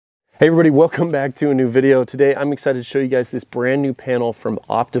Hey everybody, welcome back to a new video. Today I'm excited to show you guys this brand new panel from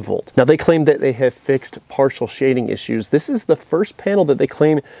Optivolt. Now they claim that they have fixed partial shading issues. This is the first panel that they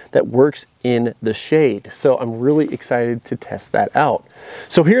claim that works in the shade. So I'm really excited to test that out.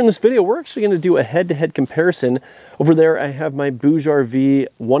 So here in this video, we're actually going to do a head-to-head comparison. Over there I have my Optivolt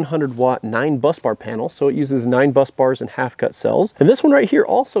 100w 9 bus bar panel. So it uses 9 bus bars and half-cut cells. And this one right here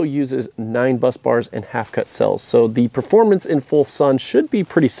also uses 9 bus bars and half-cut cells. So the performance in full sun should be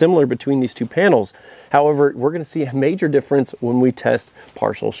pretty similar between these two panels. However, we're going to see a major difference when we test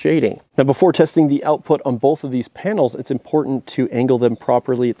partial shading. Now, before testing the output on both of these panels, it's important to angle them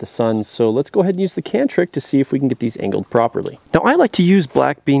properly at the sun. So let's go ahead and use the can trick to see if we can get these angled properly. Now, I like to use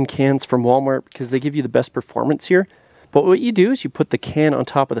black bean cans from Walmart because they give you the best performance here. But what you do is you put the can on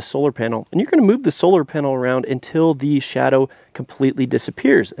top of the solar panel, and you're going to move the solar panel around until the shadow completely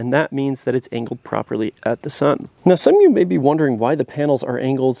disappears, and that means that it's angled properly at the sun. Now, some of you may be wondering why the panels are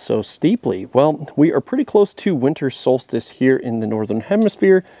angled so steeply. Well, we are pretty close to winter solstice here in the northern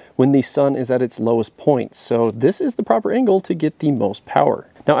hemisphere when the sun is at its lowest point, so this is the proper angle to get the most power.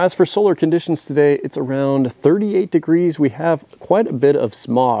 Now, as for solar conditions today, it's around 38 degrees. We have quite a bit of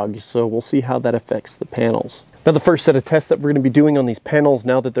smog, so we'll see how that affects the panels. Now, the first set of tests that we're going to be doing on these panels,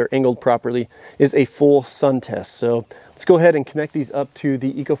 now that they're angled properly, is a full sun test. So let's go ahead and connect these up to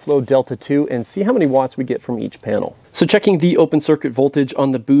the EcoFlow Delta 2 and see how many watts we get from each panel. So checking the open circuit voltage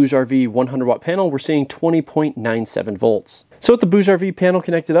on the Optivolt 100w panel, we're seeing 20.97 volts. So with the Optivolt panel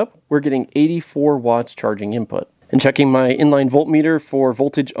connected up, we're getting 84 watts charging input. And checking my inline voltmeter for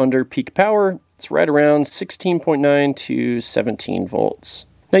voltage under peak power, it's right around 16.9 to 17 volts.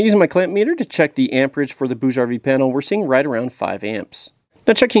 Now, using my clamp meter to check the amperage for the Optivolt panel, we're seeing right around 5 amps.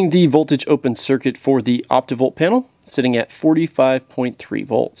 Now, checking the voltage open circuit for the Optivolt panel, sitting at 45.3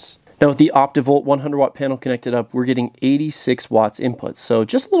 volts. Now, with the Optivolt 100w panel connected up, we're getting 86 watts input, so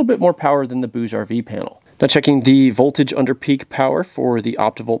just a little bit more power than the Optivolt panel. Now, checking the voltage under peak power for the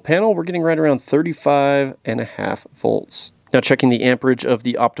Optivolt panel, we're getting right around 35.5 volts. Now, checking the amperage of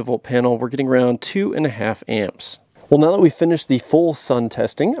the Optivolt panel, we're getting around 2.5 amps. Well, now that we've finished the full sun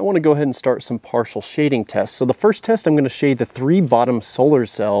testing, I want to go ahead and start some partial shading tests. So the first test, I'm going to shade the 3 bottom solar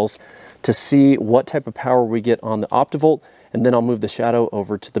cells to see what type of power we get on the Optivolt, and then I'll move the shadow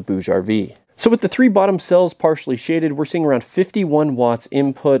over to the Optivolt. So with the 3 bottom cells partially shaded, we're seeing around 51 watts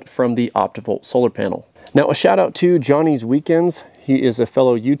input from the Optivolt solar panel. Now, a shout out to Johnny's Weekends. He is a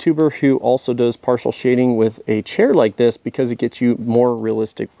fellow YouTuber who also does partial shading with a chair like this because it gets you more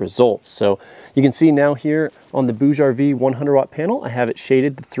realistic results. So you can see now here on the Optivolt 100w panel, I have it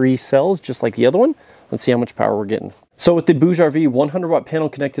shaded the 3 cells just like the other one. Let's see how much power we're getting. So with the Optivolt 100w panel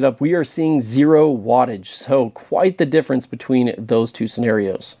connected up, we are seeing 0 wattage. So quite the difference between those two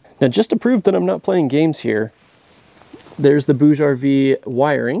scenarios. Now, just to prove that I'm not playing games here, there's the Optivolt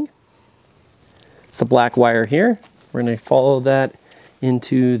wiring. It's the black wire here. We're going to follow that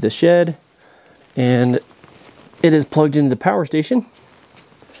into the shed, and it is plugged into the power station.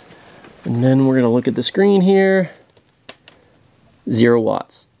 And then we're going to look at the screen here. 0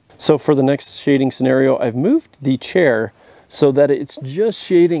 watts. So for the next shading scenario, I've moved the chair so that it's just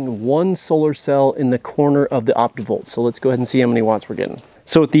shading 1 solar cell in the corner of the Optivolt. So let's go ahead and see how many watts we're getting.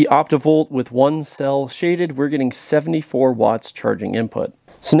 So with the Optivolt with 1 cell shaded, we're getting 74 watts charging input.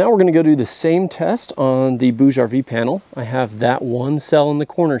 So now we're going to go do the same test on the Optivolt panel. I have that 1 cell in the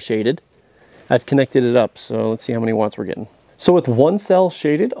corner shaded. I've connected it up, so let's see how many watts we're getting. So with 1 cell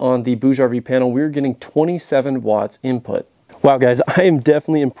shaded on the Optivolt panel, we're getting 27 watts input. Wow guys, I am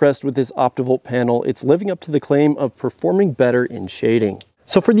definitely impressed with this Optivolt panel. It's living up to the claim of performing better in shading.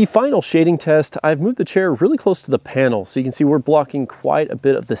 So for the final shading test, I've moved the chair really close to the panel, so you can see we're blocking quite a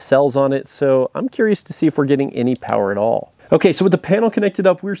bit of the cells on it, so I'm curious to see if we're getting any power at all. Okay, so with the panel connected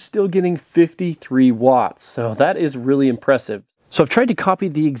up, we're still getting 53 watts, so that is really impressive. So I've tried to copy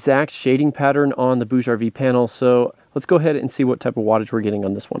the exact shading pattern on the Optivolt panel, so let's go ahead and see what type of wattage we're getting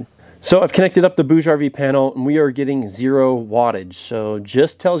on this one. So I've connected up the Optivolt panel, and we are getting 0 wattage, so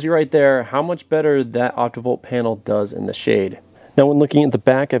just tells you right there how much better that Optivolt panel does in the shade. Now, when looking at the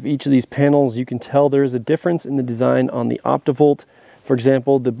back of each of these panels, you can tell there is a difference in the design on the Optivolt. For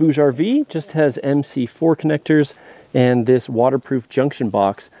example, the Optivolt just has MC4 connectors and this waterproof junction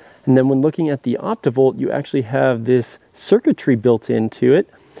box. And then when looking at the Optivolt, you actually have this circuitry built into it.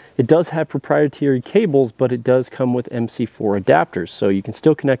 It does have proprietary cables, but it does come with MC4 adapters, so you can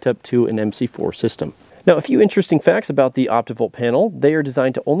still connect up to an MC4 system. Now, a few interesting facts about the Optivolt panel. They are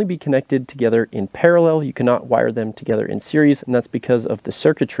designed to only be connected together in parallel. You cannot wire them together in series, and that's because of the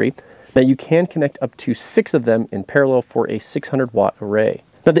circuitry. Now, you can connect up to 6 of them in parallel for a 600 watt array.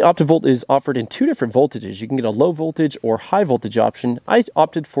 Now the Optivolt is offered in 2 different voltages. You can get a low voltage or high voltage option. I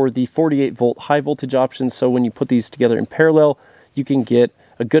opted for the 48 volt high voltage option, so when you put these together in parallel, you can get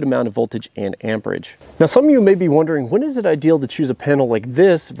a good amount of voltage and amperage. Now some of you may be wondering, when is it ideal to choose a panel like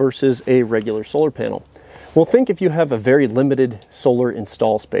this versus a regular solar panel? Well, think if you have a very limited solar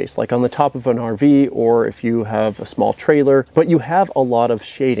install space, like on the top of an RV, or if you have a small trailer, but you have a lot of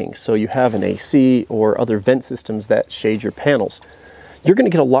shading. So you have an AC or other vent systems that shade your panels. You're going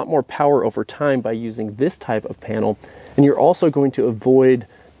to get a lot more power over time by using this type of panel. And you're also going to avoid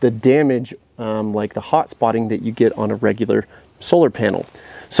the damage like the hot spotting that you get on a regular solar panel.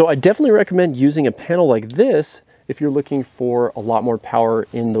 So I definitely recommend using a panel like this if you're looking for a lot more power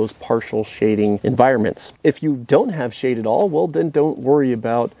in those partial shading environments. If you don't have shade at all, well, then don't worry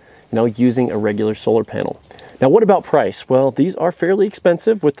about, using a regular solar panel. Now, what about price? Well, these are fairly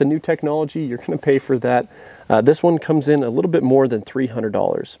expensive. With the new technology, you're going to pay for that. This one comes in a little bit more than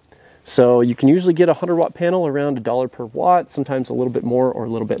 $300. So you can usually get a 100-watt panel around $1 per watt, sometimes a little bit more or a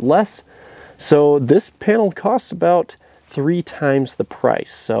little bit less. So this panel costs about 3 times the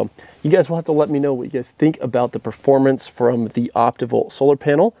price. So you guys will have to let me know what you guys think about the performance from the Optivolt solar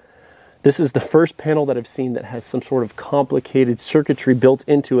panel. This is the first panel that I've seen that has some sort of complicated circuitry built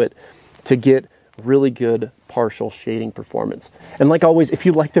into it to get really good partial shading performance. And like always, if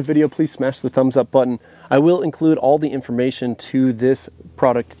you like the video, please smash the thumbs up button. I will include all the information to this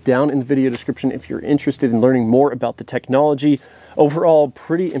product down in the video description if you're interested in learning more about the technology. Overall,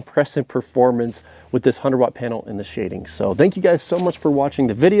 pretty impressive performance with this 100-watt panel and the shading. So thank you guys so much for watching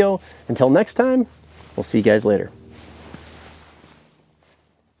the video. Until next time, we'll see you guys later.